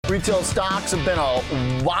Retail stocks have been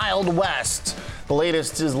a wild west. The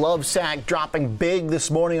latest is Lovesac dropping big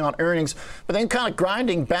this morning on earnings, but then kind of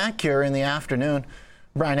grinding back here in the afternoon.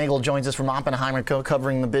 Brian Nagel joins us from Oppenheimer Co.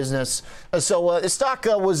 covering the business. The stock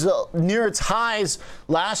was near its highs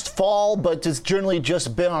last fall, but has generally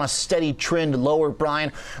just been on a steady trend lower,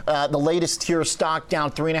 Brian. The latest here, stock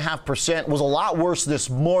down 3.5%, was a lot worse this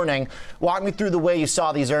morning. Walk me through the way you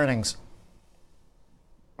saw these earnings.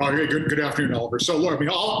 Good afternoon, Oliver. So, look,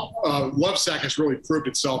 Lovesac has really proved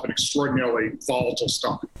itself an extraordinarily volatile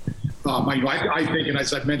stock. I think, and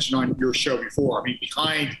as I've mentioned on your show before,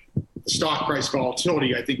 behind the stock price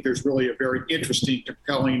volatility, I think there's really a very interesting,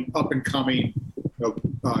 compelling, up-and-coming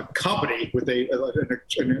company with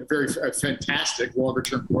a very fantastic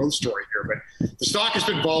longer-term growth story here. But the stock has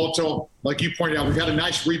been volatile. Like you pointed out, we've had a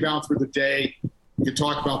nice rebound through the day. We could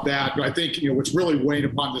talk about that. But I think what's really weighing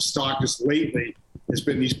upon the stock just lately has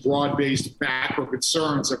been these broad-based macro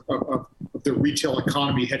concerns of the retail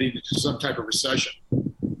economy heading into some type of recession.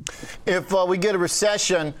 If we get a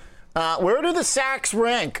recession, where do the Sacs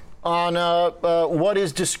rank on what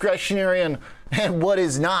is discretionary and what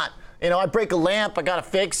is not? I break a lamp, I got to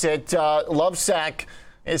fix it. Lovesac,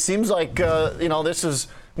 it seems like, this is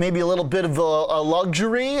maybe a little bit of a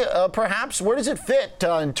luxury, perhaps. Where does it fit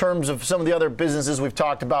in terms of some of the other businesses we've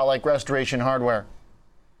talked about, like Restoration Hardware?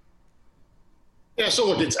 Yeah, so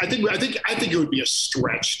look, I think it would be a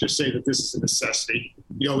stretch to say that this is a necessity.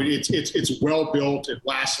 It's well built, it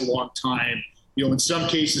lasts a long time. In some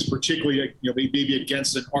cases, particularly, maybe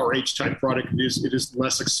against an RH type product, it is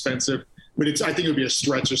less expensive. But I think it would be a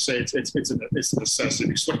stretch to say it's a necessity.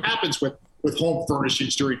 Because what happens with home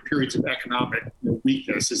furnishings during periods of economic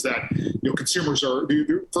weakness is that consumers are,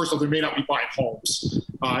 first of all, they may not be buying homes,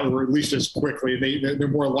 or at least as quickly. They're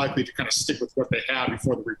more likely to kind of stick with what they have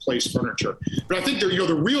before they replace furniture. But I think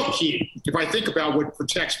the real key, if I think about what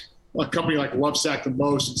protects a company like Lovesac the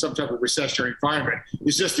most in some type of recessionary environment,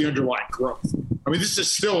 is just the underlying growth. This is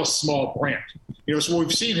still a small brand. So what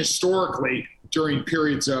we've seen historically during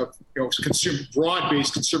periods of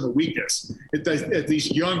broad-based consumer weakness, these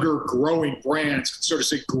younger growing brands can sort of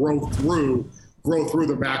say grow through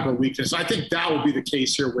the macro weakness. I think that will be the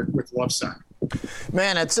case here with Lovesac.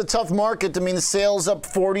 Man, it's a tough market. The sales up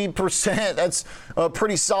 40%. That's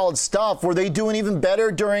pretty solid stuff. Were they doing even better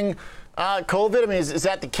during COVID? Is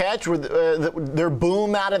that the catch? Were their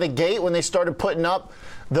boom out of the gate when they started putting up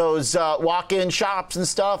those walk-in shops and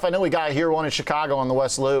stuff? I know we got here one in Chicago on the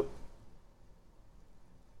West Loop.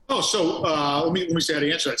 Oh, so let me see how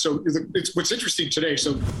to answer that. So what's interesting today,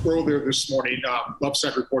 so earlier this morning,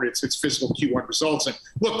 Lovesac reported its fiscal Q1 results. And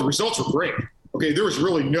look, the results were great. Okay, there was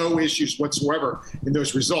really no issues whatsoever in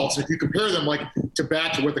those results. If you compare them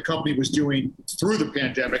back to what the company was doing through the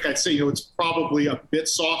pandemic, I'd say it's probably a bit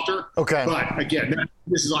softer. Okay. But again,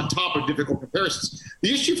 this is on top of difficult comparisons.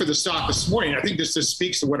 The issue for the stock this morning, I think this just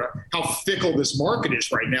speaks to how fickle this market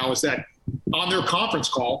is right now, is that on their conference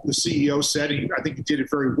call, the CEO said, and I think he did it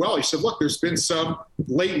very well. He said, "Look, there's been some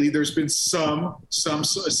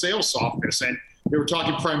sales softness, and they were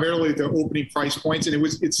talking primarily the opening price points, and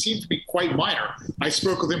it seemed to be quite minor." I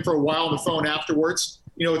spoke with him for a while on the phone afterwards.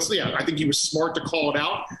 I think he was smart to call it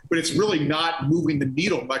out, but it's really not moving the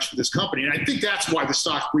needle much for this company. And I think that's why the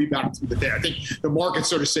stock rebounded through the day. I think the market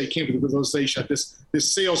came to the realization that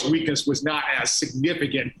this sales weakness was not as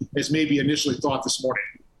significant as maybe initially thought this morning.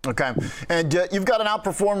 Okay. And you've got an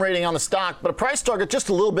outperform rating on the stock, but a price target just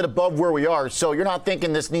a little bit above where we are. So you're not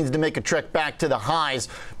thinking this needs to make a trek back to the highs,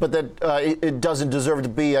 but that it doesn't deserve to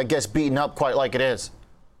be, I guess, beaten up quite like it is.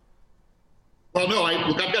 Well, no,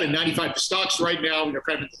 I've got a 95 stocks right now,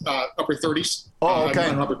 kind of upper 30s. Oh, okay.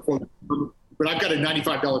 But I've got a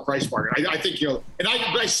 $95 price target. I think, and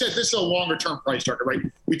I said this is a longer term price target, right?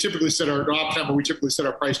 We typically set our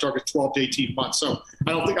price target 12 to 18 months. So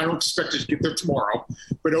I don't expect it to get there tomorrow,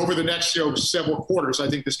 but over the next several quarters, I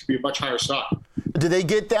think this could be a much higher stock. Do they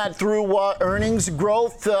get that through earnings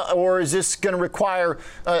growth, or is this going to require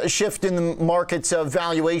a shift in the market's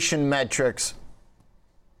valuation metrics?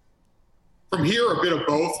 From here, a bit of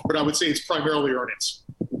both, but I would say it's primarily earnings.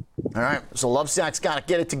 All right, so Lovesac's got to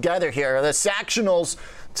get it together here. The Sactionals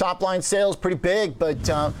top line sales pretty big,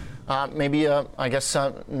 but maybe I guess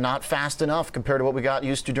not fast enough compared to what we got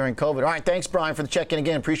used to during COVID. All right, thanks, Brian, for the check-in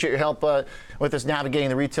again. Appreciate your help with us navigating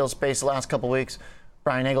the retail space the last couple of weeks.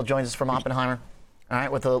 Brian Nagel joins us from Oppenheimer. All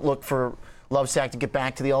right, with a look for Lovesac to get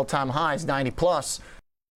back to the all-time highs, 90 plus.